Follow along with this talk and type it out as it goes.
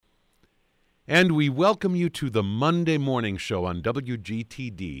And we welcome you to the Monday Morning Show on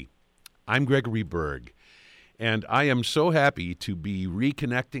WGTD. I'm Gregory Berg, and I am so happy to be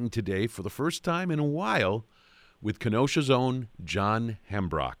reconnecting today for the first time in a while with Kenosha's own John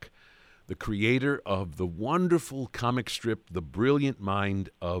Hambrock, the creator of the wonderful comic strip, The Brilliant Mind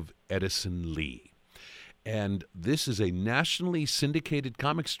of Edison Lee. And this is a nationally syndicated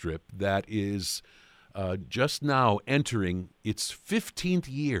comic strip that is just now entering its 15th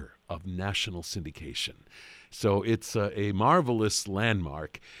year of national syndication. So it's a marvelous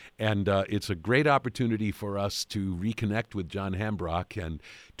landmark, and it's a great opportunity for us to reconnect with John Hambrock and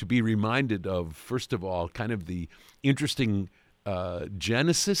to be reminded of, first of all, kind of the interesting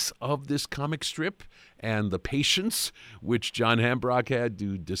genesis of this comic strip and the patience which John Hambrock had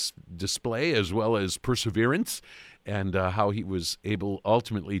to display, as well as perseverance, and how he was able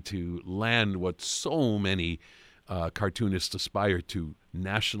ultimately to land what so many cartoonists aspire to,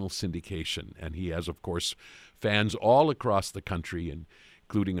 national syndication. And he has, of course, fans all across the country,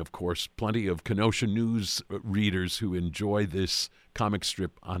 including, of course, plenty of Kenosha News readers who enjoy this comic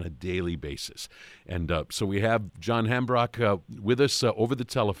strip on a daily basis. And so we have John Hambrock with us over the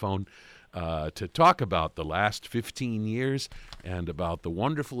telephone to talk about the last 15 years and about the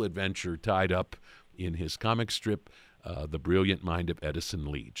wonderful adventure tied up in his comic strip, The Brilliant Mind of Edison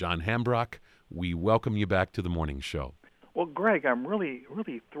Lee. John Hambrock, we welcome you back to the morning show. Well, Greg, I'm really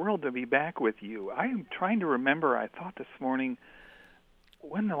thrilled to be back with you. I am trying to remember, I thought this morning,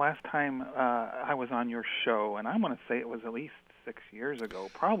 when the last time I was on your show, and I'm going to say it was at least 6 years ago,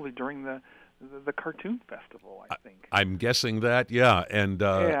 probably during the Cartoon Festival, I think. I'm guessing that, yeah. And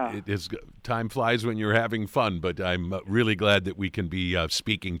It is, time flies when you're having fun, but I'm really glad that we can be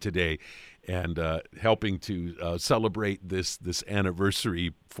speaking today and helping to celebrate this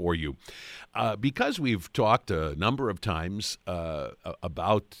anniversary for you. Because we've talked a number of times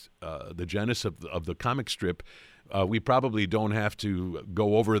about the genesis of the comic strip, we probably don't have to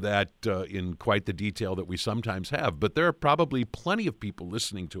go over that in quite the detail that we sometimes have. But there are probably plenty of people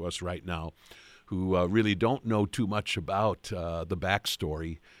listening to us right now who really don't know too much about the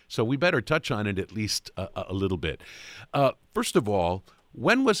backstory. So we better touch on it at least a little bit. First of all,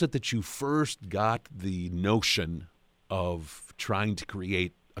 when was it that you first got the notion of trying to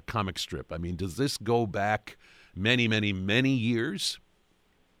create a comic strip? I mean, does this go back many, many, many years?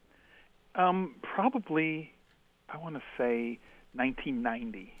 Probably, I want to say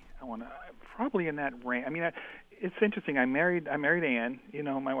 1990. Probably in that range. I mean, it's interesting. I married Ann,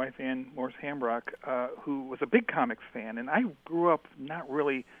 my wife Ann Morse Hambrock, who was a big comics fan, and I grew up not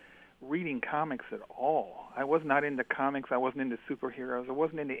really reading comics at all. I was not into comics. I wasn't into superheroes. I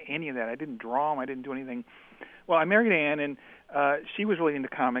wasn't into any of that. I didn't draw them. I didn't do anything. Well, I married Ann, and she was really into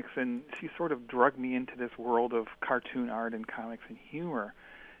comics, and she sort of drugged me into this world of cartoon art and comics and humor.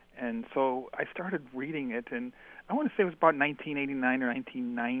 And so I started reading it, and I want to say it was about 1989 or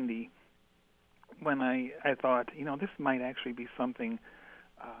 1990 when I thought, this might actually be something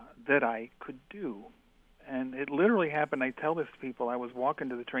that I could do. And it literally happened. I tell this to people. I was walking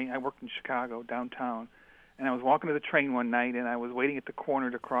to the train. I worked in Chicago, downtown, and I was walking to the train one night, and I was waiting at the corner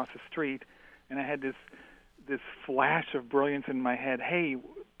to cross the street, and I had this flash of brilliance in my head. Hey,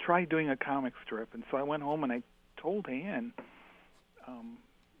 try doing a comic strip. And so I went home and I told Ann,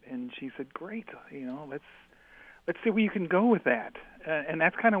 and she said, "Great, let's see where you can go with that." And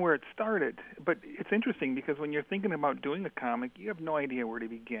that's kind of where it started. But it's interesting because when you're thinking about doing a comic, you have no idea where to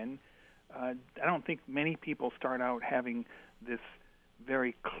begin. I don't think many people start out having this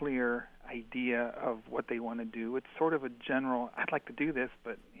very clear idea of what they want to do. It's sort of a general, I'd like to do this,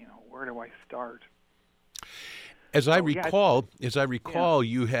 but where do I start? As I recall,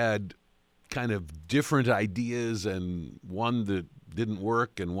 you had kind of different ideas, and one that didn't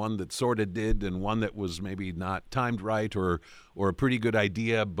work, and one that sort of did, and one that was maybe not timed right, or a pretty good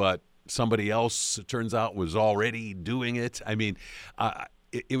idea, but somebody else, it turns out, was already doing it. I mean,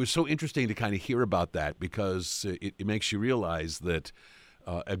 it was so interesting to kind of hear about that, because it makes you realize that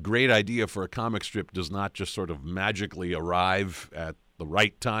a great idea for a comic strip does not just sort of magically arrive at the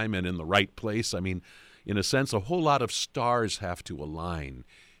right time and in the right place. I mean, in a sense, a whole lot of stars have to align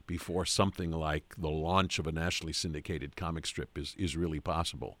before something like the launch of a nationally syndicated comic strip is really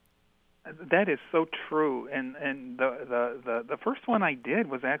possible. That is so true. And the first one I did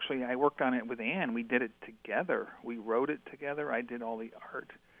was actually, I worked on it with Ann. We did it together. We wrote it together. I did all the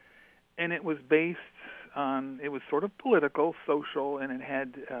art. And it was based on, it was sort of political, social, and it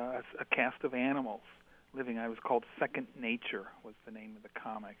had a cast of animals living. It was called Second Nature was the name of the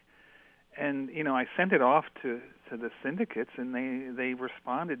comic. And, I sent it off to the syndicates, and they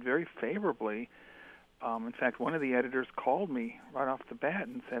responded very favorably. In fact, one of the editors called me right off the bat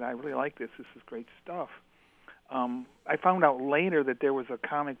and said, "I really like this. This is great stuff." I found out later that there was a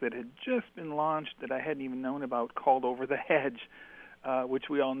comic that had just been launched that I hadn't even known about called Over the Hedge, which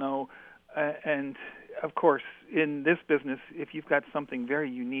we all know. And, of course, in this business, if you've got something very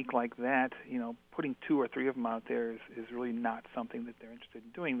unique like that, putting 2 or 3 of them out there is really not something that they're interested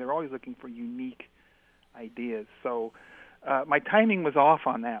in doing. They're always looking for unique ideas. So my timing was off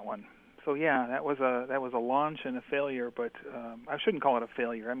on that one. So, yeah, that was a launch and a failure, but I shouldn't call it a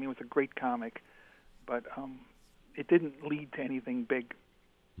failure. I mean, it was a great comic, but it didn't lead to anything big.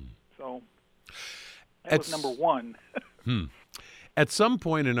 So that was number 1. At some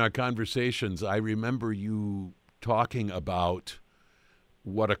point in our conversations, I remember you talking about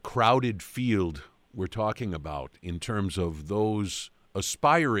what a crowded field we're talking about in terms of those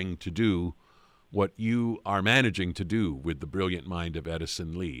aspiring to do what you are managing to do with the brilliant mind of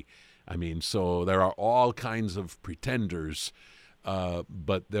Edison Lee. I mean, so there are all kinds of pretenders,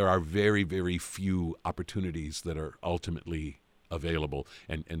 but there are very, very few opportunities that are ultimately available.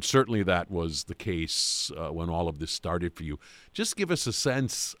 And certainly that was the case when all of this started for you. Just give us a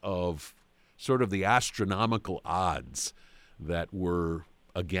sense of sort of the astronomical odds that were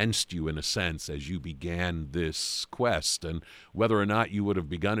against you in a sense as you began this quest, and whether or not you would have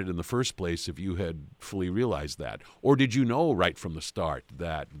begun it in the first place if you had fully realized that. Or did you know right from the start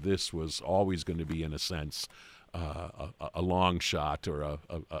that this was always going to be, in a sense, a long shot or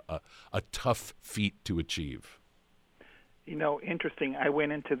a tough feat to achieve? Interesting. I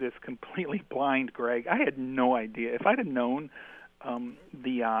went into this completely blind, Greg. I had no idea. If I'd have known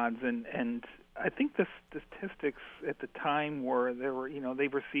the odds, and I think the statistics at the time were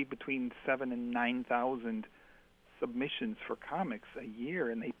they've received between 7,000 and 9,000 submissions for comics a year,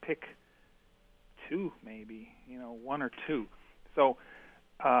 and they pick 2, maybe 1 or 2. So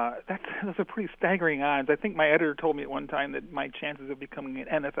those are pretty staggering odds. I think my editor told me at one time that my chances of becoming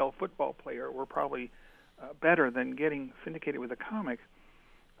an NFL football player were probably better than getting syndicated with a comic.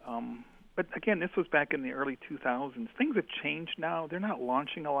 But again, this was back in the early 2000s. Things have changed now. They're not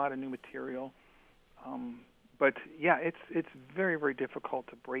launching a lot of new material. But yeah, it's very, very difficult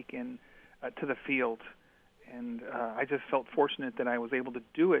to break in to the field. And I just felt fortunate that I was able to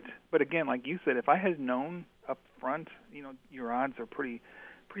do it. But again, like you said, if I had known up front, your odds are pretty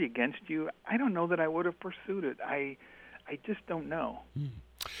against you, I don't know that I would have pursued it. I just don't know.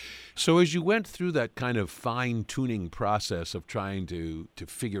 So as you went through that kind of fine-tuning process of trying to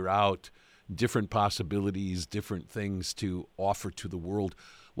figure out different possibilities, different things to offer to the world,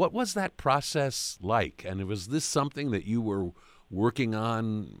 what was that process like? And was this something that you were working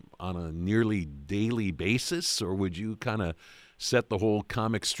on a nearly daily basis, or would you kind of set the whole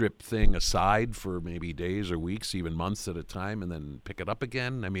comic strip thing aside for maybe days or weeks, even months at a time, and then pick it up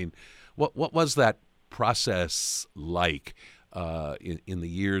again? I mean, what was that process like in the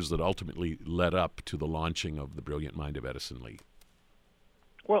years that ultimately led up to the launching of The Brilliant Mind of Edison Lee?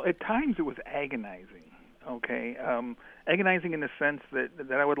 Well, at times it was agonizing, okay? Agonizing in the sense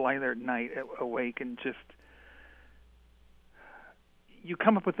that I would lie there at night awake and just, you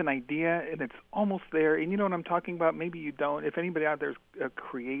come up with an idea and it's almost there, and you know what I'm talking about? Maybe you don't. If anybody out there is a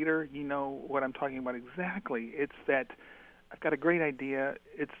creator, you know what I'm talking about exactly. It's that I've got a great idea,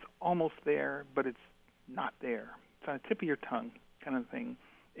 it's almost there, but it's not there. It's on the tip of your tongue kind of thing.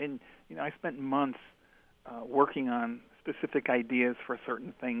 And, I spent months working on specific ideas for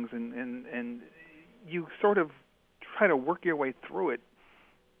certain things, and you sort of try to work your way through it,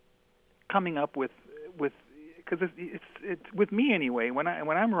 coming up with because it's with me anyway. When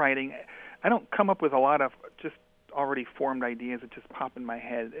I'm writing, I don't come up with a lot of just already formed ideas that just pop in my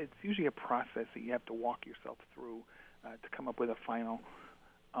head. It's usually a process that you have to walk yourself through to come up with a final.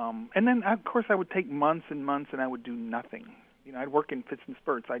 And then, of course, I would take months and months, and I would do nothing. I'd work in fits and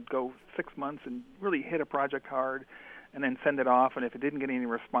spurts. I'd go 6 months and really hit a project hard, and then send it off. And if it didn't get any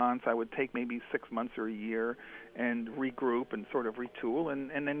response, I would take maybe 6 months or a year and regroup and sort of retool,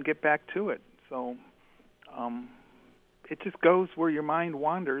 and then get back to it. So it just goes where your mind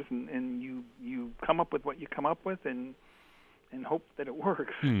wanders, and you come up with what you come up with, and hope that it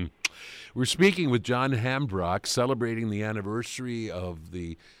works. We're speaking with John Hambrock, celebrating the anniversary of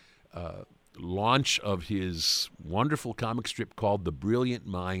the launch of his wonderful comic strip called The Brilliant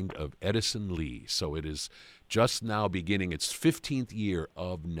Mind of Edison Lee. So it is just now beginning its 15th year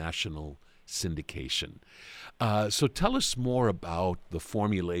of national syndication. So tell us more about the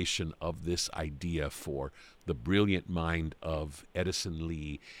formulation of this idea for The Brilliant Mind of Edison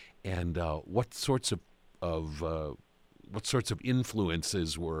Lee, and what sorts of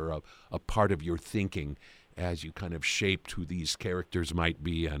influences were a part of your thinking as you kind of shaped who these characters might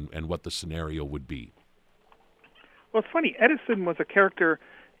be and what the scenario would be? Well, it's funny. Edison was a character.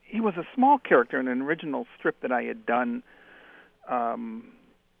 He was a small character in an original strip that I had done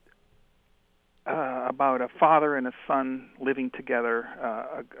about a father and a son living together,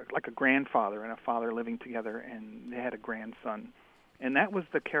 like a grandfather and a father living together, and they had a grandson. And that was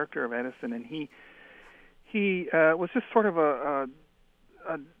the character of Edison, and he was just sort of a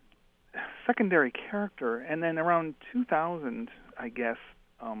secondary character. And then around 2000, I guess,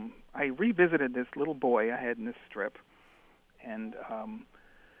 I revisited this little boy I had in this strip, and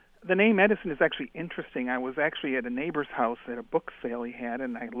the name Edison is actually interesting. I was actually at a neighbor's house at a book sale he had,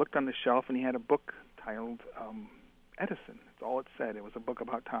 and I looked on the shelf, and he had a book titled Edison. That's all it said. It was a book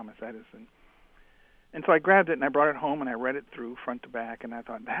about Thomas Edison. And so I grabbed it, and I brought it home, and I read it through front to back, and I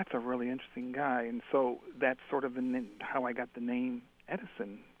thought, that's a really interesting guy. And so that's sort of how I got the name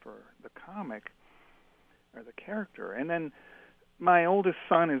Edison for the comic, or the character. And then my oldest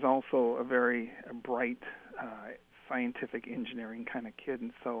son is also a very bright scientific engineering kind of kid,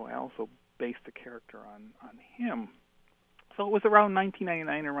 and so I also based the character on him. So it was around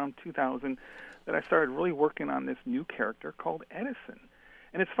 1999, around 2000, that I started really working on this new character called Edison.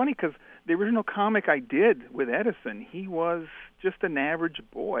 And it's funny because the original comic I did with Edison, he was just an average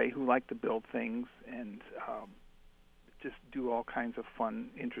boy who liked to build things and just do all kinds of fun,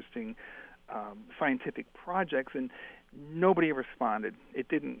 interesting scientific projects, and nobody responded. It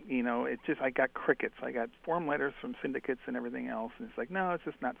didn't, I got crickets. I got form letters from syndicates and everything else, and it's like, no, it's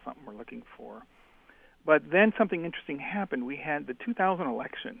just not something we're looking for. But then something interesting happened. We had the 2000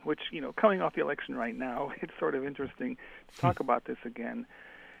 election, which, coming off the election right now, it's sort of interesting to talk about this again.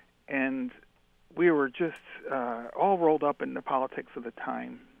 And we were just all rolled up in the politics of the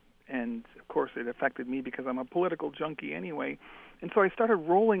time. And, of course, it affected me because I'm a political junkie anyway. And so I started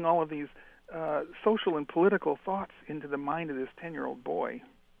rolling all of these social and political thoughts into the mind of this 10-year-old boy.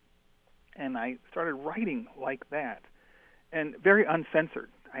 And I started writing like that, and very uncensored,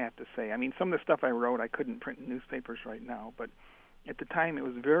 I have to say. I mean, some of the stuff I wrote I couldn't print in newspapers right now, but at the time it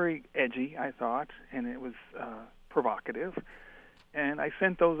was very edgy, I thought, and it was provocative. And I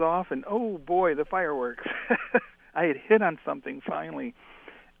sent those off, and oh boy, the fireworks. I had hit on something finally,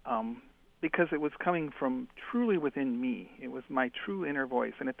 because it was coming from truly within me. It was my true inner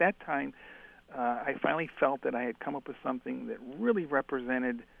voice. And at that time, I finally felt that I had come up with something that really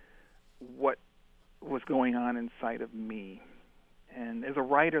represented what was going on inside of me. And as a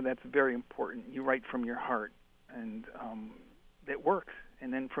writer, that's very important. You write from your heart, and it works.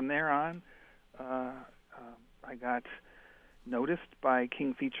 And then from there on, I got noticed by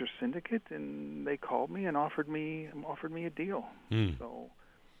King Feature Syndicate, and they called me and offered me a deal. So,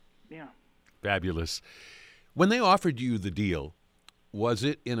 yeah. Fabulous. When they offered you the deal, was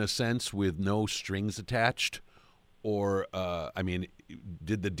it in a sense with no strings attached, or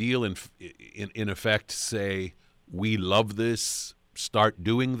did the deal in effect say, "We love this, start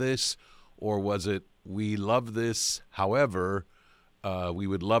doing this," or was it, "We love this, however, we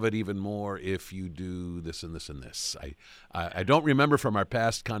would love it even more if you do this and this and this"? I don't remember from our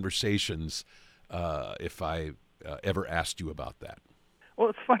past conversations if I ever asked you about that. Well,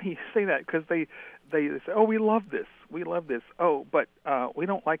 it's funny you say that because they say, "Oh, we love this. Oh, but we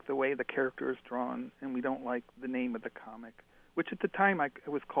don't like the way the character is drawn, and we don't like the name of the comic," which at the time it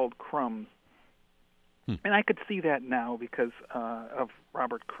was called Crumbs. And I could see that now because of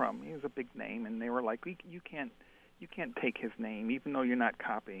Robert Crumb. He was a big name, and they were like, "You can't take his name, even though you're not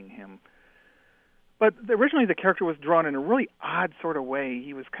copying him." But originally, the character was drawn in a really odd sort of way.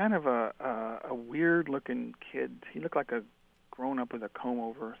 He was kind of a weird-looking kid. He looked like a grown-up with a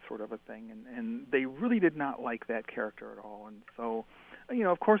comb-over sort of a thing, and they really did not like that character at all. And so,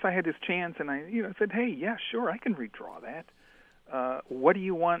 of course, I had this chance, and I said, "Hey, yeah, sure, I can redraw that. What do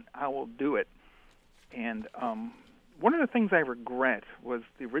you want? I will do it." And one of the things I regret was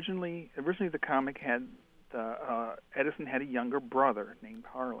originally the comic had Edison had a younger brother named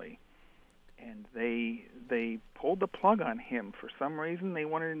Harley, and they pulled the plug on him for some reason. They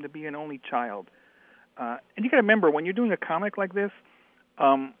wanted him to be an only child. And you got to remember, when you're doing a comic like this,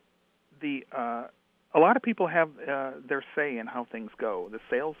 a lot of people have their say in how things go. The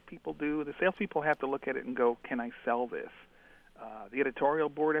salespeople do. The salespeople have to look at it and go, "Can I sell this?" The editorial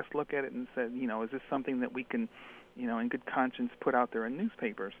board has to look at it and say, "Is this something that we can, in good conscience put out there in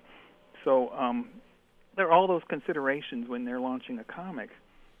newspapers?" So there are all those considerations when they're launching a comic.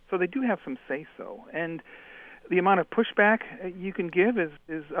 So they do have some say-so. And the amount of pushback you can give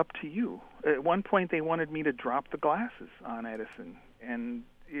is up to you. At one point, they wanted me to drop the glasses on Edison. And,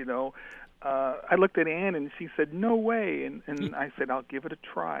 I looked at Ann, and she said, "No way." And I said, "I'll give it a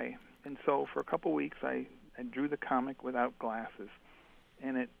try." And so for a couple weeks, I drew the comic without glasses.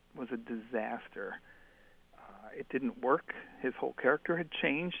 And it was a disaster. It didn't work. His whole character had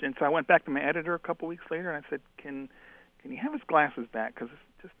changed, and so I went back to my editor a couple weeks later, and I said, "Can you have his glasses back? Because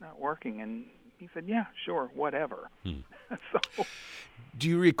it's just not working." And he said, "Yeah, sure, whatever." So Do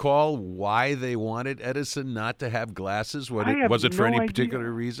you recall why they wanted Edison not to have glasses? Was it for any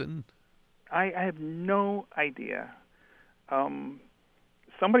particular reason? I have no idea.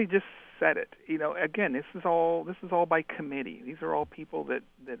 Somebody just said it. Again, this is all by committee. These are all people that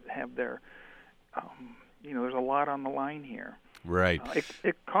have their, there's a lot on the line here. Right.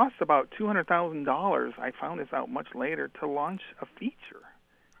 It costs about $200,000. I found this out much later, to launch a feature,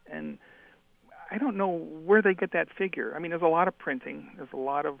 and I don't know where they get that figure. I mean, there's a lot of printing, there's a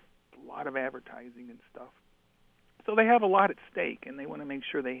lot of advertising and stuff. So they have a lot at stake, and they want to make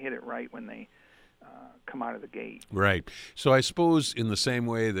sure they hit it right when they come out of the gate. Right. So I suppose in the same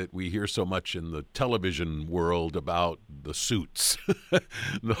way that we hear so much in the television world about the suits,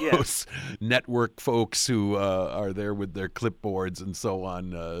 those network folks who are there with their clipboards and so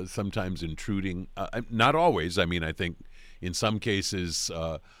on, sometimes intruding. Not always. I mean, I think in some cases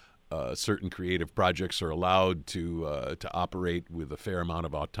certain creative projects are allowed to operate with a fair amount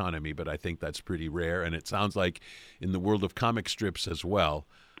of autonomy, but I think that's pretty rare. And it sounds like in the world of comic strips as well,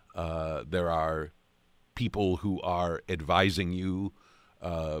 there are people who are advising you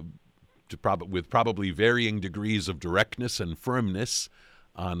with probably varying degrees of directness and firmness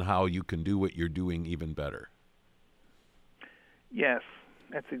on how you can do what you're doing even better. Yes,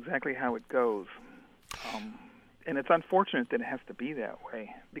 that's exactly how it goes. And it's unfortunate that it has to be that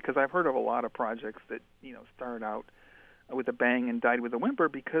way, because I've heard of a lot of projects that started out with a bang and died with a whimper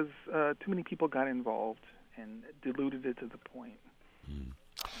because too many people got involved and diluted it to the point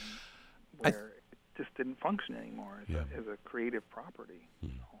where it just didn't function anymore as a creative property.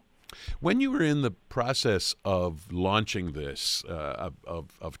 When you were in the process of launching this,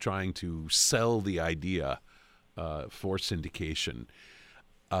 of trying to sell the idea for syndication,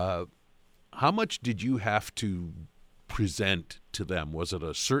 how much did you have to present to them? Was it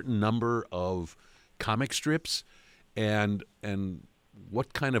a certain number of comic strips, and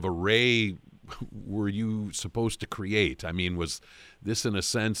what kind of array were you supposed to create? I mean, was this in a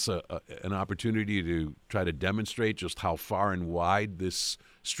sense an opportunity to try to demonstrate just how far and wide this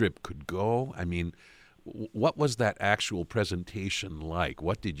strip could go? I mean, what was that actual presentation like?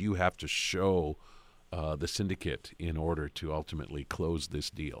 What did you have to show the syndicate in order to ultimately close this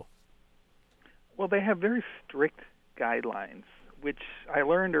deal? Well, they have very strict guidelines, which I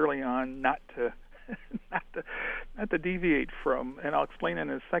learned early on not to deviate from, and I'll explain in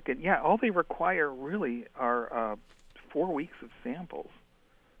a second. Yeah, all they require really are 4 weeks of samples,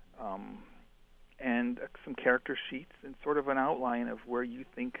 and some character sheets and sort of an outline of where you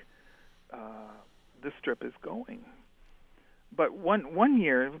think this strip is going. But one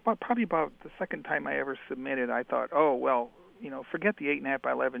year, probably about the second time I ever submitted, I thought, oh well, forget the 8.5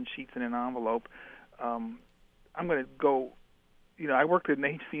 by 11 sheets in an envelope. I'm going to go. I worked at an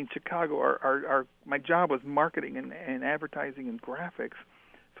agency in Chicago. My job was marketing and advertising and graphics.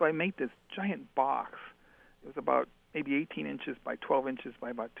 So I made this giant box. It was about maybe 18 inches by 12 inches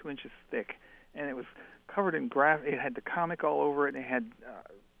by about 2 inches thick, and it was covered in It had the comic all over it, and it had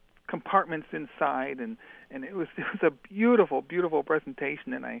compartments inside, and it was a beautiful, beautiful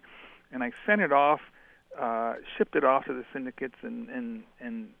presentation. And I sent it off, shipped it off to the syndicates, and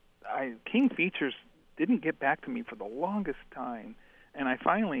King Features didn't get back to me for the longest time, and I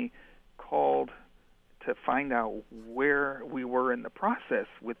finally called to find out where we were in the process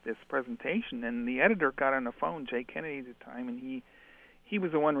with this presentation. And the editor got on the phone, Jay Kennedy at the time, and he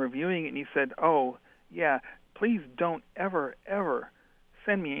was the one reviewing it, and he said, "Oh, yeah, please don't ever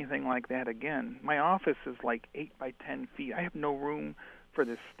send me anything like that again. My office is like 8 by 10 feet. I have no room for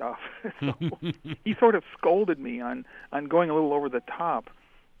this stuff." So he sort of scolded me on going a little over the top.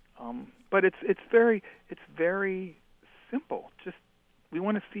 But it's very simple. Just, we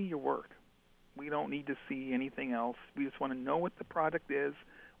want to see your work. We don't need to see anything else. We just want to know what the product is,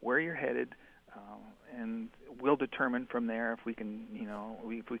 where you're headed, and we'll determine from there if we can,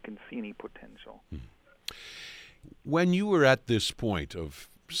 if we can see any potential. When you were at this point of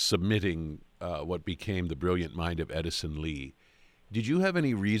submitting what became The Brilliant Mind of Edison Lee, did you have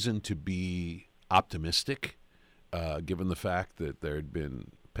any reason to be optimistic, given the fact that there had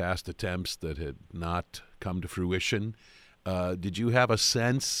been past attempts that had not come to fruition? Did you have a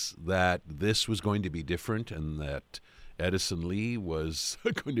sense that this was going to be different and that Edison Lee was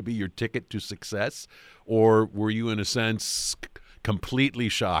going to be your ticket to success? Or were you, in a sense, completely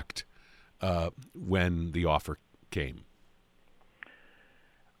shocked when the offer came?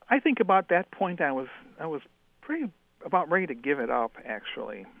 I think about that point I was pretty about ready to give it up,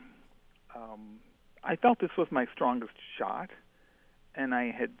 actually. I felt this was my strongest shot, and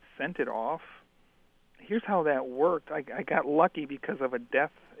I had sent it off. Here's how that worked. I got lucky because of a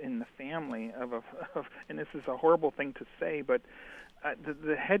death in the family and this is a horrible thing to say, but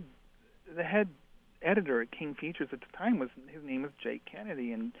the head editor at King Features at the time his name was Jay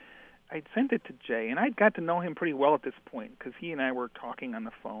Kennedy, and I'd sent it to Jay, and I'd got to know him pretty well at this point because he and I were talking on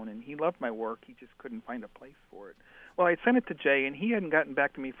the phone, and he loved my work. He just couldn't find a place for it. Well, I sent it to Jay, and he hadn't gotten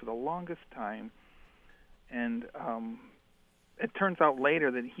back to me for the longest time, and it turns out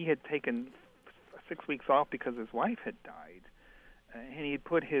later that he had taken 6 weeks off because his wife had died, and he had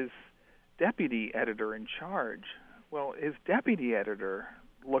put his deputy editor in charge. Well, his deputy editor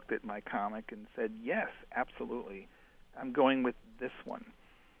looked at my comic and said, yes, absolutely, I'm going with this one.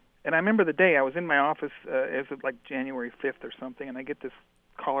 And I remember the day I was in my office, it was like January 5th or something, and I get this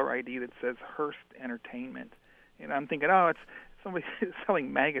caller ID that says Hearst Entertainment. And I'm thinking, oh, it's somebody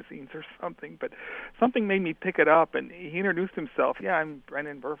selling magazines or something. But something made me pick it up, and he introduced himself. Yeah, I'm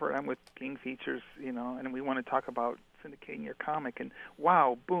Brendan Burford. I'm with King Features, and we want to talk about syndicating your comic. And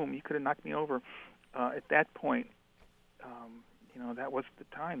wow, boom, you could have knocked me over. At that point, that was the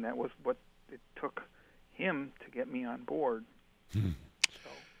time. That was what it took him to get me on board.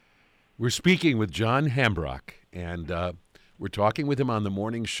 We're speaking with John Hambrock, and we're talking with him on the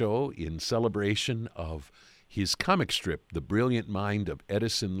morning show in celebration of his comic strip, The Brilliant Mind of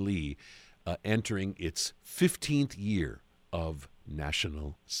Edison Lee, entering its 15th year of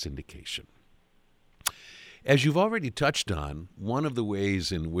national syndication. As you've already touched on, one of the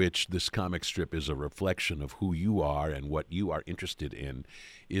ways in which this comic strip is a reflection of who you are and what you are interested in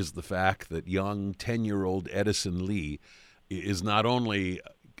is the fact that young 10-year-old Edison Lee is not only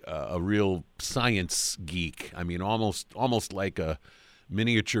a real science geek. I mean, almost like a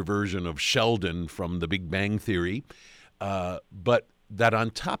miniature version of Sheldon from The Big Bang Theory, but that on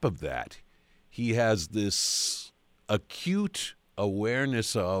top of that, he has this acute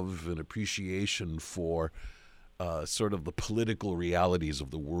awareness of and appreciation for sort of the political realities of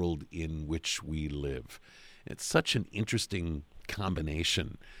the world in which we live. It's such an interesting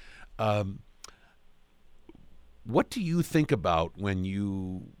combination. What do you think about when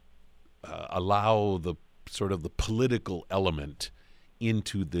you allow the sort of the political element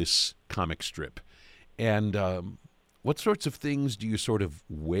into this comic strip? And what sorts of things do you sort of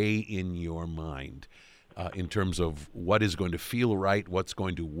weigh in your mind in terms of what is going to feel right, what's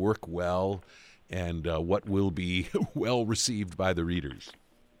going to work well, and what will be well received by the readers?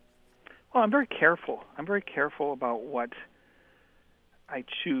 Well, I'm very careful. I'm very careful about what I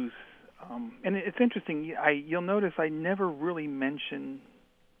choose. And it's interesting. You'll notice I never really mention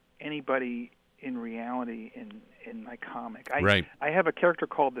anybody in reality in my comic. Right. I have a character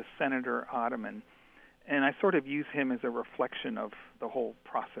called the Senator Ottoman, and I sort of use him as a reflection of the whole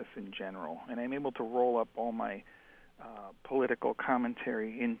process in general. And I'm able to roll up all my political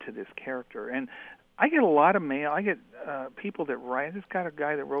commentary into this character. And I get a lot of mail. I get people that write. I just got a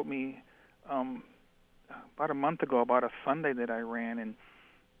guy that wrote me about a month ago about a Sunday that I ran,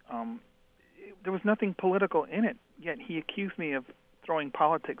 and there was nothing political in it, yet he accused me of throwing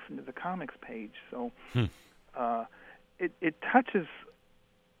politics into the comics page. So it touches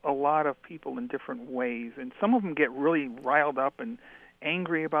a lot of people in different ways, and some of them get really riled up and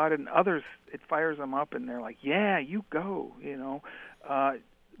angry about it, and others, it fires them up, and they're like, yeah, you go,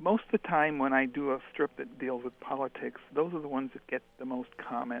 Most of the time when I do a strip that deals with politics, those are the ones that get the most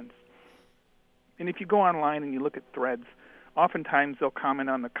comments. And if you go online and you look at threads, oftentimes they'll comment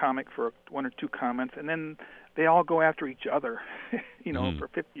on the comic for 1 or 2 comments, and then they all go after each other, for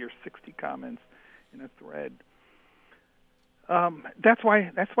 50 or 60 comments in a thread. That's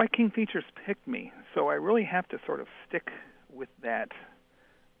why King Features picked me. So I really have to sort of stick with that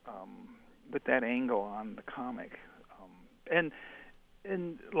angle on the comic.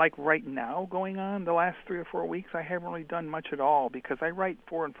 And like right now going on, the last 3 or 4 weeks, I haven't really done much at all because I write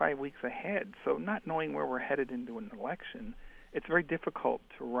 4 and 5 weeks ahead. So not knowing where we're headed into an election, it's very difficult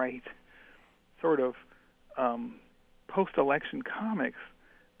to write sort of post-election comics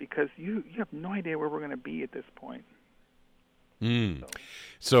because you have no idea where we're going to be at this point.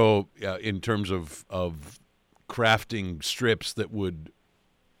 So in terms of crafting strips that would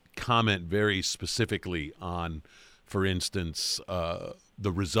comment very specifically on, for instance,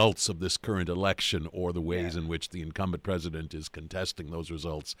 the results of this current election or the ways in which the incumbent president is contesting those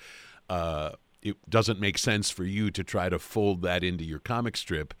results, it doesn't make sense for you to try to fold that into your comic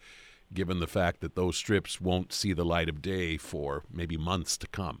strip, given the fact that those strips won't see the light of day for maybe months to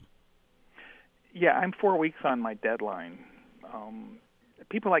come. Yeah, I'm 4 weeks on my deadline.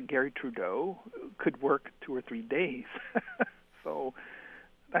 People like Gary Trudeau could work 2 or 3 days. So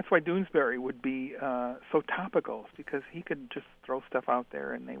that's why Doonesbury would be so topical, because he could just throw stuff out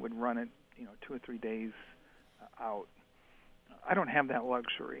there and they would run it, 2 or 3 days out. I don't have that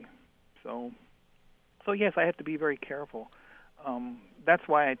luxury, so yes, I have to be very careful. That's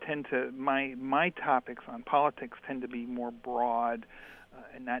why I tend to my topics on politics tend to be more broad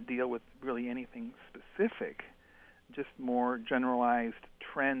and not deal with really anything specific, just more generalized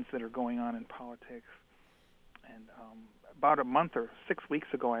trends that are going on in politics. And about a month or 6 weeks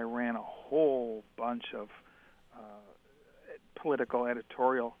ago, I ran a whole bunch of political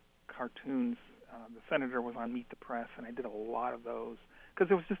editorial cartoons. The senator was on Meet the Press, and I did a lot of those because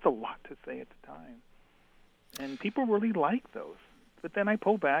there was just a lot to say at the time. And people really like those. But then I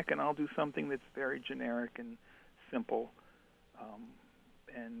pull back, and I'll do something that's very generic and simple.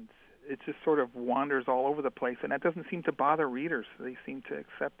 And it just sort of wanders all over the place, and that doesn't seem to bother readers. They seem to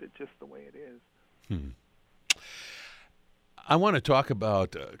accept it just the way it is. I want to talk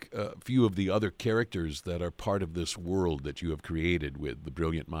about a few of the other characters that are part of this world that you have created with the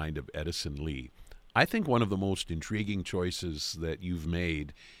brilliant mind of Edison Lee. I think one of the most intriguing choices that you've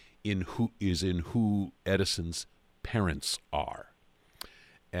made in who Edison's parents are,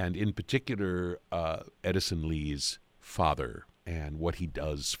 and in particular Edison Lee's father and what he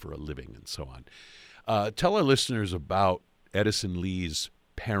does for a living and so on. Tell our listeners about Edison Lee's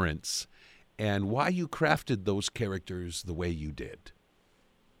parents and why you crafted those characters the way you did.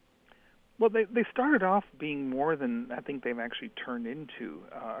 Well, they started off being more than I think they've actually turned into.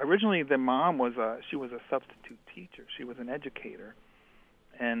 Originally, the mom was a substitute teacher. She was an educator.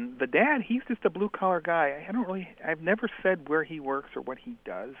 And the dad, he's just a blue-collar guy. I've never said where he works or what he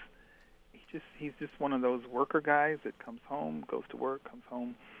does. He's just one of those worker guys that comes home, goes to work, comes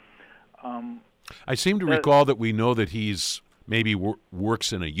home. I seem to recall that we know that he's maybe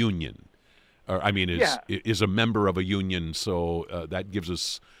works in a union, or is a member of a union. So that gives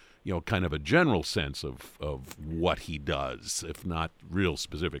us, kind of a general sense of what he does, if not real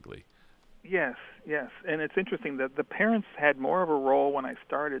specifically. Yes, and it's interesting that the parents had more of a role when I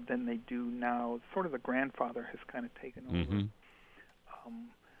started than they do now. Sort of the grandfather has kind of taken over. Mm-hmm.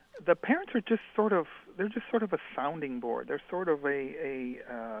 The parents are just sort of a sounding board. They're sort of the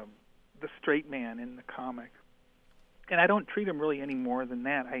straight man in the comic, and I don't treat them really any more than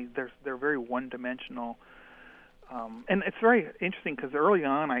that. They're very one-dimensional, and it's very interesting because early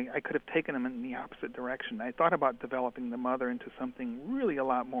on I could have taken them in the opposite direction. I thought about developing the mother into something really a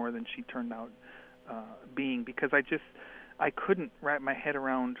lot more than she turned out being, because I couldn't wrap my head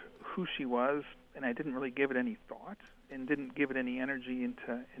around who she was, and I didn't really give it any thought, and didn't give it any energy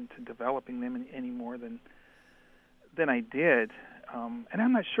into developing them any more than I did. And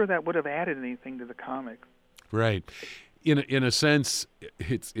I'm not sure that would have added anything to the comic. Right. In a sense,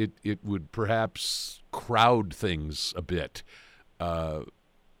 it would perhaps crowd things a bit,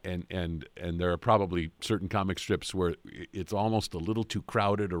 and there are probably certain comic strips where it's almost a little too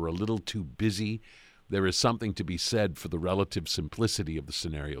crowded or a little too busy. There is something to be said for the relative simplicity of the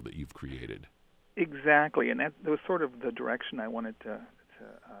scenario that you've created. Exactly, and that was sort of the direction I wanted to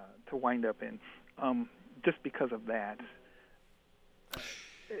wind up in, just because of that.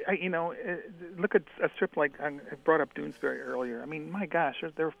 Look at a strip like I brought up Doonesbury earlier. I mean, my gosh,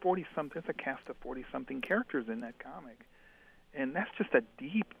 there are 40-something. There's a cast of 40-something characters in that comic, and that's just a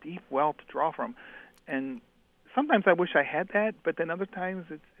deep, deep well to draw from. And sometimes I wish I had that, but then other times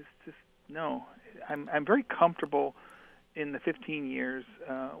it's just no. I'm very comfortable in the 15 years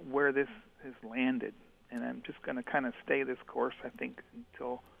where this has landed, and I'm just going to kind of stay this course, I think,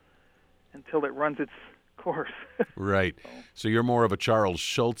 until it runs its course. Right. So you're more of a Charles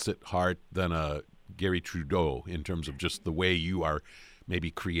Schulz at heart than a Gary Trudeau in terms of just the way you are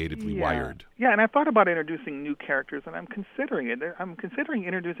maybe creatively wired. Yeah, and I thought about introducing new characters, and I'm considering it. I'm considering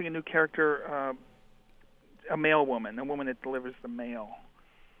introducing a new character, a male woman, a woman that delivers the mail.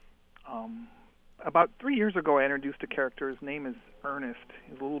 About 3 years ago, I introduced a character. His name is Ernest.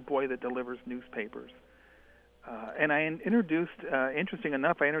 He's a little boy that delivers newspapers. And I introduced, interesting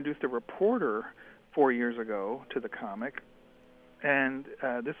enough, I introduced a reporter 4 years ago to the comic. And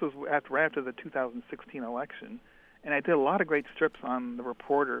this was right after the 2016 election. And I did a lot of great strips on the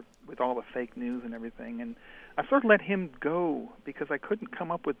reporter with all the fake news and everything. And I sort of let him go because I couldn't come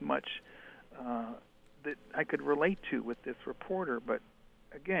up with much that I could relate to with this reporter. But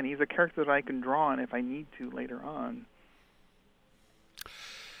again, he's a character that I can draw on if I need to later on.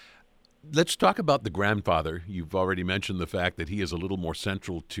 Let's talk about the grandfather. You've already mentioned the fact that he is a little more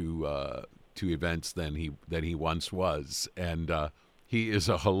central to events than he once was, and he is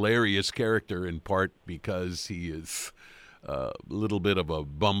a hilarious character in part because he is a little bit of a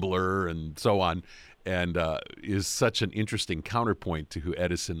bumbler and so on. and is such an interesting counterpoint to who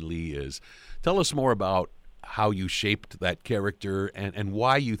Edison Lee is. Tell us more about how you shaped that character and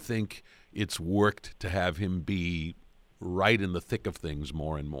why you think it's worked to have him be right in the thick of things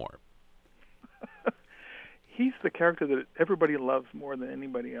more and more. He's the character that everybody loves more than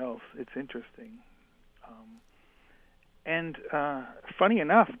anybody else. It's interesting. And funny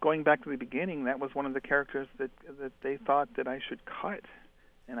enough, going back to the beginning, that was one of the characters that they thought that I should cut,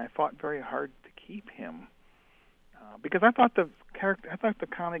 and I fought very hard to keep him because I thought the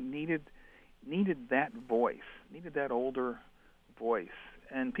comic needed that voice, needed that older voice.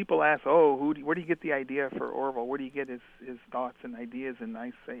 And people ask, where do you get the idea for Orville? Where do you get his thoughts and ideas? And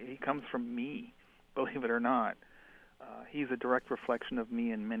I say, he comes from me, believe it or not. He's a direct reflection of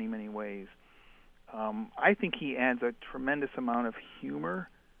me in many, many ways. I think he adds a tremendous amount of humor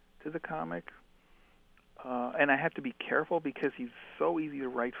to the comic. And I have to be careful because he's so easy to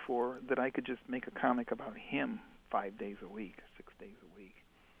write for that I could just make a comic about him 5 days a week, 6 days a week.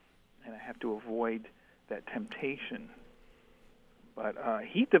 And I have to avoid that temptation. But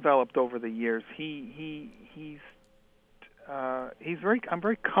he developed over the years. I'm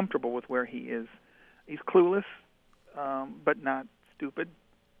very comfortable with where he is. He's clueless, but not stupid.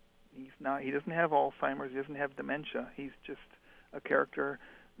 He doesn't have Alzheimer's. He doesn't have dementia. He's just a character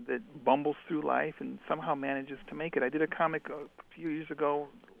that bumbles through life and somehow manages to make it. I did a comic a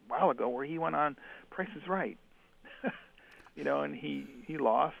while ago, where he went on Price is Right, and he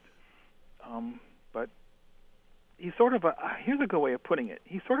lost. But he's sort of here's a good way of putting it.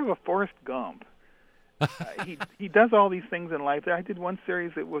 He's sort of a Forrest Gump. He does all these things in life. I did one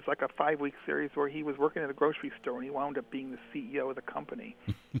series that was like a 5-week series where he was working at a grocery store and he wound up being the CEO of the company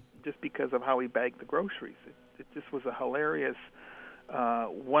just because of how he bagged the groceries. It just was a hilarious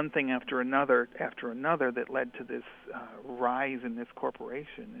one thing after another that led to this rise in this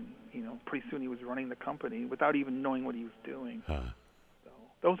corporation. And pretty soon he was running the company without even knowing what he was doing. So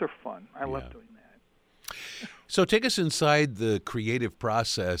those are fun. I love doing that. So take us inside the creative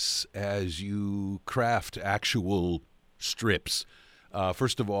process as you craft actual strips.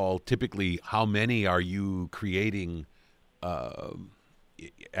 First of all, typically, how many are you creating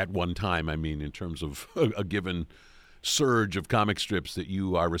at one time? I mean, in terms of a given surge of comic strips that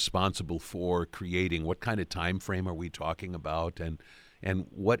you are responsible for creating, what kind of time frame are we talking about? And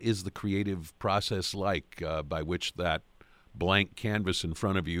what is the creative process like by which that blank canvas in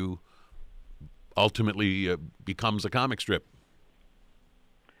front of you ultimately becomes a comic strip?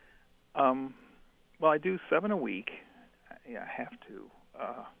 Well, I do 7 a week. I have to.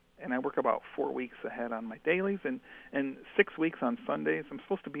 And I work about 4 weeks ahead on my dailies and 6 weeks on Sundays. I'm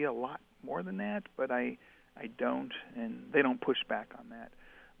supposed to be a lot more than that, but I don't, and they don't push back on that.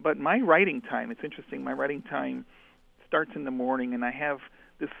 But my writing time, it's interesting, my writing time starts in the morning, and I have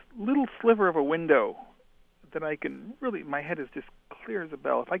this little sliver of a window that I can really, my head is just clear as a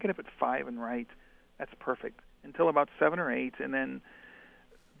bell. If I get up at 5 and write, that's perfect, until about 7 or 8, and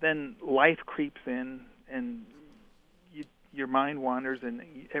then life creeps in, and your mind wanders, and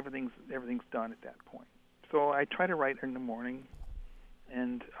everything's done at that point. So I try to write in the morning,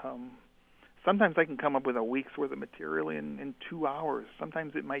 and sometimes I can come up with a week's worth of material in 2 hours.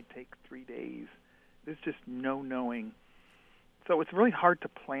 Sometimes it might take 3 days. There's just no knowing. So it's really hard to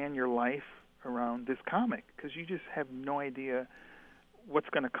plan your life around this comic because you just have no idea what's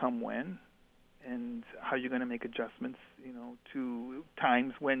going to come when and how you're going to make adjustments, to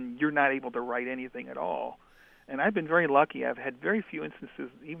times when you're not able to write anything at all. And I've been very lucky. I've had very few instances,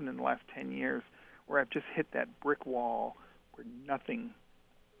 even in the last 10 years, where I've just hit that brick wall where nothing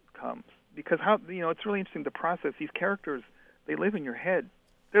comes. Because it's really interesting, the process. These characters, they live in your head.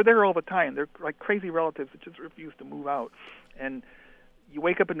 They're there all the time. They're like crazy relatives that just refuse to move out. And you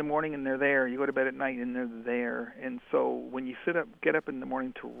wake up in the morning and they're there. You go to bed at night and they're there. And so when you get up in the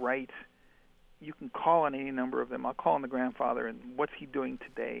morning to write, you can call on any number of them. I'll call on the grandfather and what's he doing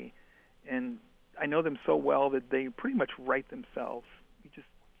today? And I know them so well that they pretty much write themselves. You just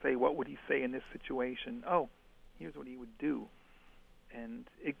say, what would he say in this situation? Oh, here's what he would do. And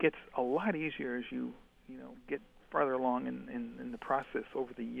it gets a lot easier as you get farther along in the process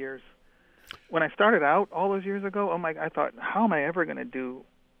over the years. When I started out all those years ago, I thought, how am I ever going to do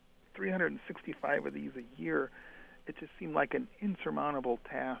 365 of these a year? It just seemed like an insurmountable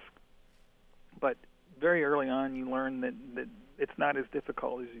task. But very early on, you learn that it's not as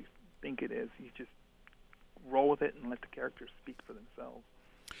difficult as you think it is. You just roll with it and let the characters speak for themselves.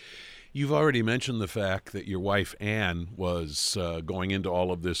 You've already mentioned the fact that your wife, Anne, was going into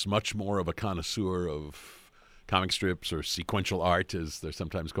all of this much more of a connoisseur of comic strips or sequential art, as they're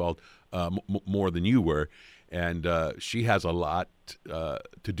sometimes called, more than you were. And she has a lot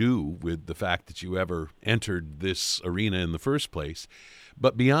to do with the fact that you ever entered this arena in the first place.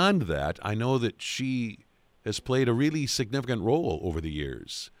 But beyond that, I know that she has played a really significant role over the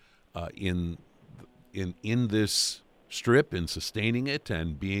years in this strip, in sustaining it,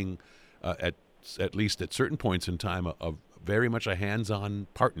 and being at least at certain points in time a very much a hands-on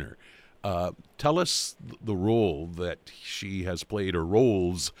partner. Tell us the role that she has played, or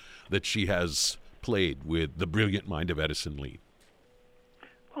roles that she has played with The Brilliant Mind of Edison Lee.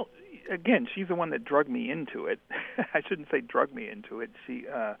 Well, again, she's the one that drugged me into it. I shouldn't say drug me into it. She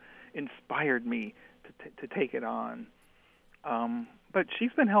inspired me to take it on. But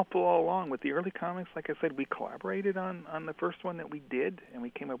she's been helpful all along with the early comics. Like I said, we collaborated on the first one that we did, and we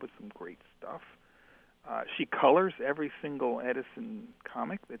came up with some great stuff. She colors every single Edison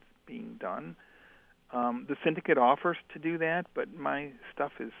comic that's being done. The Syndicate offers to do that, but my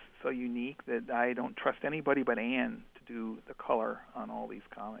stuff is so unique that I don't trust anybody but Anne to do the color on all these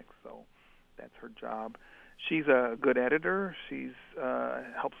comics, so that's her job. She's a good editor. She's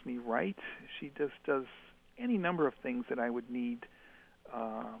helps me write. She just does any number of things that I would need,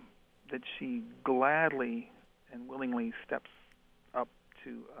 that she gladly and willingly steps up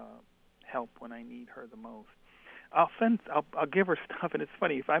to help when I need her the most. I'll give her stuff, and it's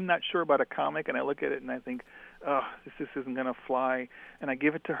funny, if I'm not sure about a comic and I look at it and I think, oh, this isn't going to fly, and I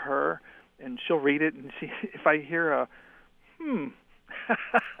give it to her, and she'll read it, and if I hear a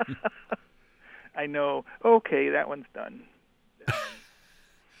I know, okay, that one's done.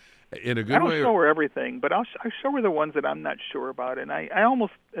 In a good I don't way. show her everything, but I show her the ones that I'm not sure about, and I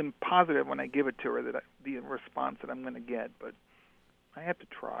almost am positive when I give it to her that the response that I'm going to get, but I have to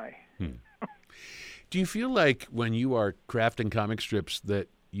try. Do you feel like when you are crafting comic strips that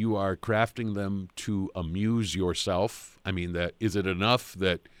you are crafting them to amuse yourself? I mean, is it enough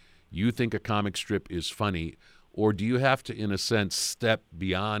that you think a comic strip is funny, or do you have to, in a sense, step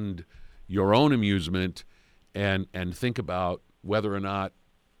beyond your own amusement and think about whether or not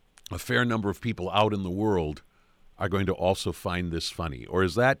a fair number of people out in the world are going to also find this funny? Or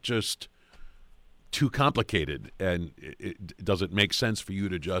is that just too complicated, and does it make sense for you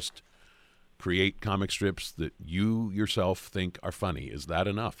to just create comic strips that you yourself think are funny? Is that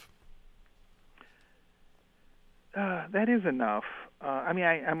enough? That is enough. I mean,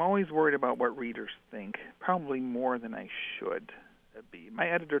 I'm always worried about what readers think, probably more than I should be. My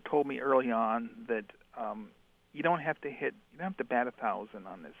editor told me early on that you don't have to bat 1,000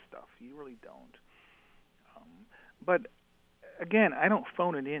 on this stuff. You really don't. But again, I don't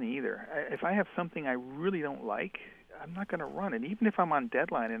phone it in either. If I have something I really don't like, I'm not going to run it. Even if I'm on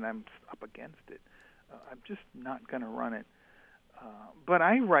deadline and I'm up against it, I'm just not going to run it. But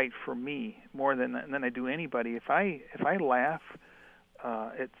I write for me more than I do anybody. If I laugh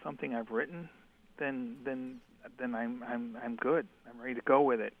at something I've written, then I'm good. I'm ready to go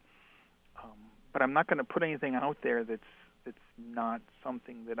with it. But I'm not going to put anything out there that's not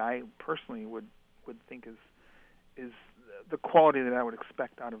something that I personally would think is the quality that I would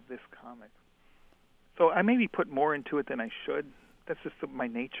expect out of this comic. So I maybe put more into it than I should. That's just my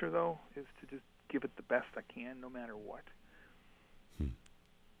nature, though, is to just give it the best I can, no matter what.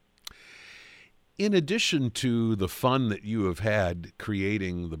 In addition to the fun that you have had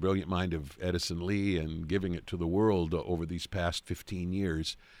creating The Brilliant Mind of Edison Lee and giving it to the world over these past 15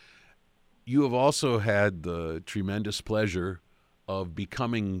 years, you have also had the tremendous pleasure of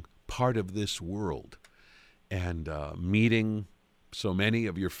becoming part of this world and meeting so many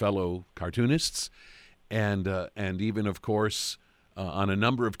of your fellow cartoonists, and even, of course, on a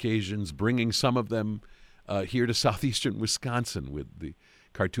number of occasions, bringing some of them here to southeastern Wisconsin with the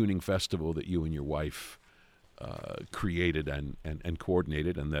cartooning festival that you and your wife created and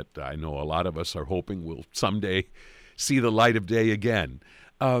coordinated, and that I know a lot of us are hoping will someday see the light of day again.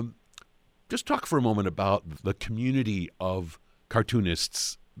 Just talk for a moment about the community of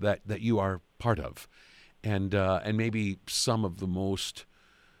cartoonists that you are part of, and maybe some of the most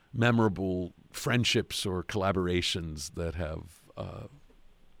memorable friendships or collaborations that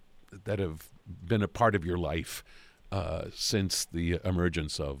have been a part of your life since the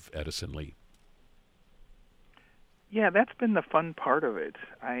emergence of Edison Lee. Yeah, that's been the fun part of it.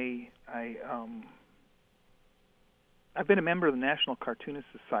 I've been a member of the National Cartoonist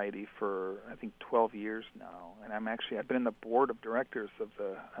Society for, I think, 12 years now, and I've been in the board of directors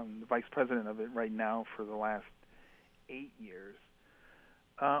I'm the vice president of it right now for the last 8 years.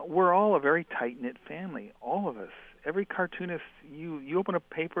 We're all a very tight-knit family, all of us. Every cartoonist, you open a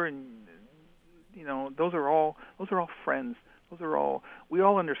paper and, those are all friends. We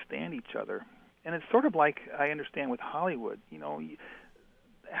all understand each other. And it's sort of like I understand with Hollywood.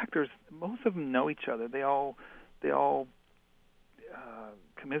 Actors, most of them know each other. They all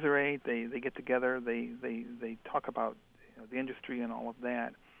commiserate. They get together. They talk about the industry and all of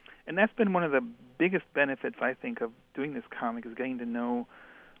that. And that's been one of the biggest benefits, I think, of doing this comic, is getting to know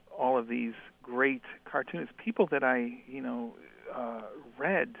all of these great cartoonists, people that I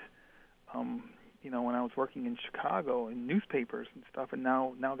read when I was working in Chicago in newspapers and stuff, and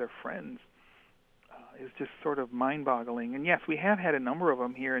now they're friends. Is just sort of mind-boggling. And yes, we have had a number of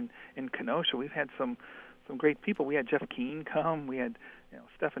them here in Kenosha. We've had some great people. We had Jeff Keane come. We had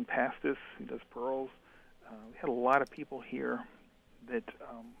Stephan Pastis, who does Pearls. We had a lot of people here that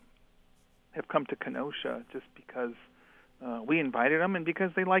have come to Kenosha just because we invited them, and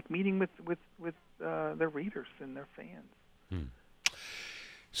because they like meeting with their readers and their fans. Hmm.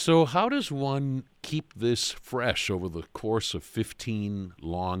 So how does one keep this fresh over the course of 15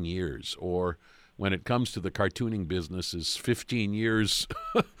 long years? Or when it comes to the cartooning business, is 15 years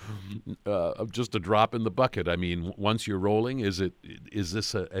just a drop in the bucket? I mean, once you're rolling, is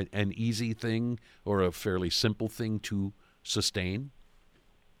this an easy thing or a fairly simple thing to sustain?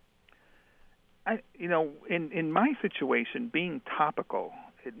 In my situation, being topical,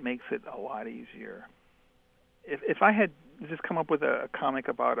 it makes it a lot easier. If I had just come up with a comic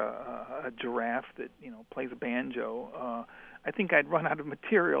about a giraffe that plays a banjo, I think I'd run out of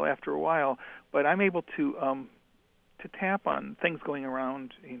material after a while. But I'm able to tap on things going on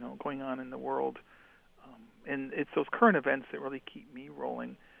in the world, and it's those current events that really keep me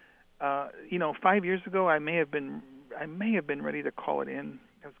rolling. 5 years ago, I may have been ready to call it in.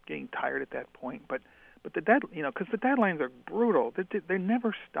 I was getting tired at that point, but because the deadlines are brutal, they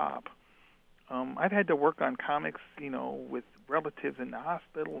never stop. I've had to work on comics, with relatives in the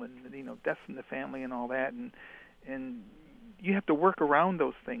hospital and deaths in the family and all that, and you have to work around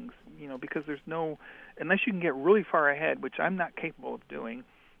those things, because unless you can get really far ahead, which I'm not capable of doing.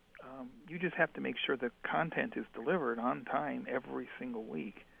 You just have to make sure the content is delivered on time every single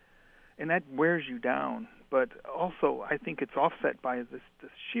week, and that wears you down. But also, I think it's offset by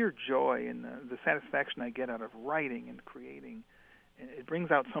this sheer joy and the satisfaction I get out of writing and creating. And it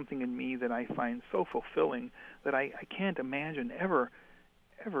brings out something in me that I find so fulfilling that I can't imagine ever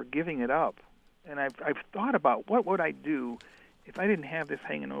giving it up. And I've thought about what would I do if I didn't have this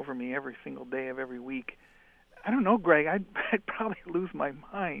hanging over me every single day of every week. I don't know, Greg. I'd probably lose my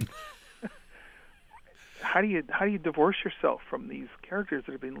mind. How do you divorce yourself from these characters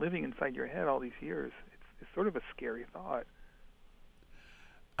that have been living inside your head all these years? It's sort of a scary thought.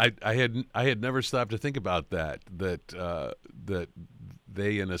 I had never stopped to think about that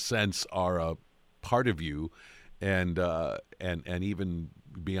they in a sense are a part of you, and even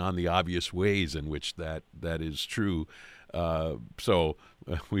beyond the obvious ways in which that is true. So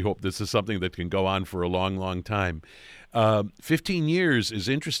we hope this is something that can go on for a long, long time. 15 years is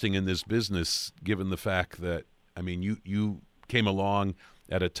interesting in this business, given the fact that, I mean, you came along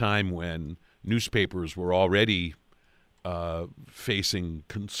at a time when newspapers were already facing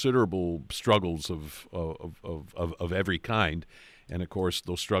considerable struggles of every kind. And, of course,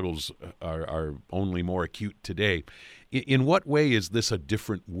 those struggles are only more acute today. In what way is this a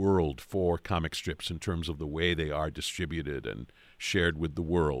different world for comic strips in terms of the way they are distributed and shared with the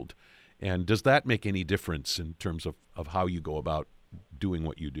world? And does that make any difference in terms of how you go about doing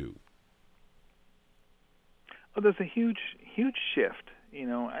what you do? Well, there's a huge shift.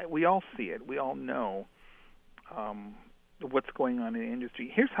 We all see it. We all know what's going on in the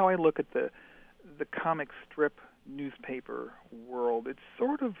industry. Here's how I look at the comic strip newspaper world. It's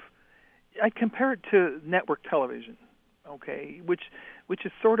sort of, I compare it to network television, okay, which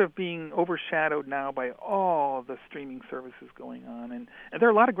is sort of being overshadowed now by all the streaming services going on. And there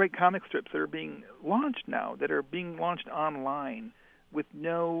are a lot of great comic strips that are being launched now, that are being launched online with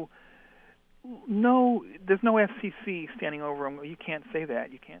there's no FCC standing over them. You can't say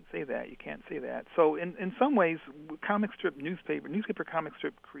that. You can't say that. You can't say that. So in some ways, newspaper comic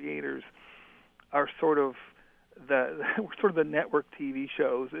strip creators are sort of the network TV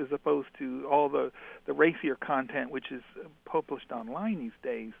shows, as opposed to all the racier content which is published online these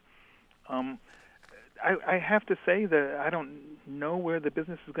days. I have to say that I don't know where the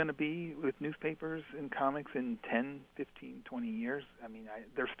business is going to be with newspapers and comics in 10, 15, 20 years. I mean,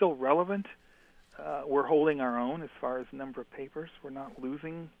 they're still relevant. We're holding our own as far as the number of papers. We're not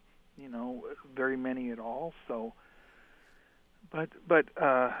losing, very many at all. So, but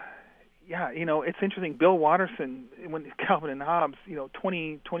yeah, it's interesting. Bill Watterson, when Calvin and Hobbes,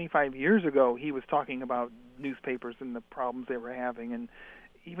 25 years ago, he was talking about newspapers and the problems they were having, and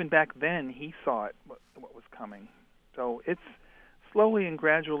even back then, he saw it, what was coming. So it's slowly and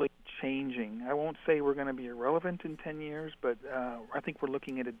gradually changing. I won't say we're going to be irrelevant in 10 years, but I think we're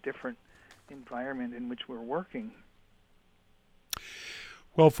looking at a different environment in which we're working.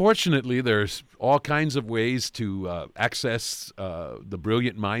 Well, fortunately, there's all kinds of ways to access the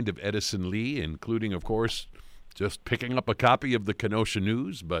brilliant mind of Edison Lee, including, of course, just picking up a copy of the Kenosha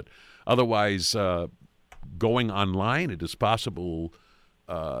News, but otherwise going online. It is possible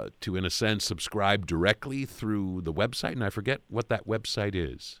to, in a sense, subscribe directly through the website, and I forget what that website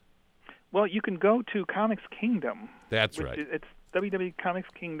is. Well, you can go to Comics Kingdom. That's right. It's www Comics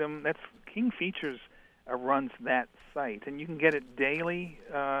Kingdom. That's King Features runs that site, and you can get it daily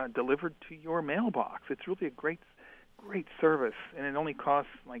delivered to your mailbox. It's really a great service, and it only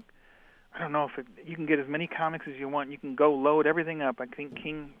costs like, I don't know if you can get as many comics as you want. You can go load everything up. I think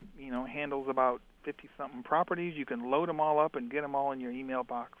King, handles about 50-something properties. You can load them all up and get them all in your email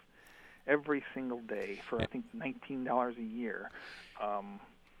box every single day for, I think, $19 a year.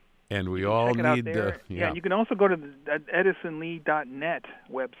 And we all need... Yeah, you can also go to the edisonlee.net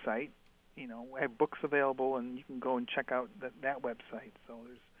website. We have books available, and you can go and check out that website. So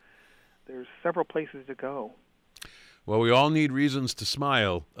there's several places to go. Well, we all need reasons to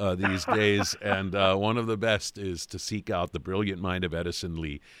smile these days, and one of the best is to seek out the brilliant mind of Edison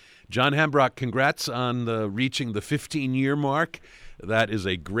Lee. John Hambrock, congrats on reaching the 15-year mark. That is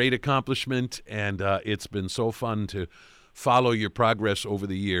a great accomplishment, and it's been so fun to follow your progress over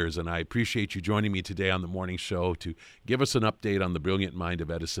the years, and I appreciate you joining me today on the morning show to give us an update on the brilliant mind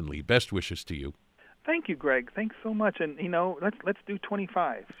of Edison Lee. Best wishes to you. Thank you, Greg. Thanks so much. And, let's do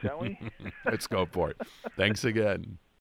 25, shall we? Let's go for it. Thanks again.